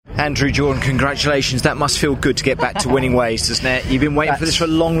Andrew Jordan, congratulations. That must feel good to get back to winning ways, doesn't it? You've been waiting for this for a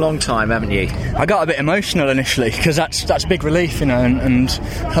long, long time, haven't you? I got a bit emotional initially because that's big relief, and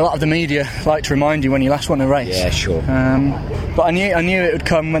a lot of the media like to remind you when you last won a race. Yeah, sure. But I knew it would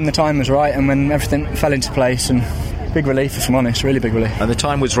come when the time was right and when everything fell into place, and big relief, if I'm honest, really big relief. And the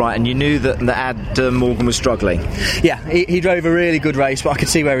time was right, and you knew that Adam Morgan was struggling. Yeah, he drove a really good race, but I could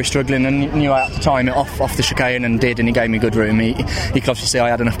see where he was struggling, and knew I had to time it off the chicane, and did, and he gave me good room. He could obviously see I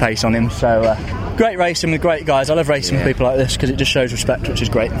had enough pace on him, so great racing with great guys. I love racing with people like this because it just shows respect, which is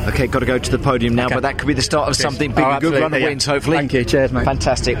great. OK, got to go to the podium now, but that could be the start of something big. A good run of wins, hopefully. Thank you, cheers mate.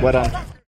 Fantastic, well done.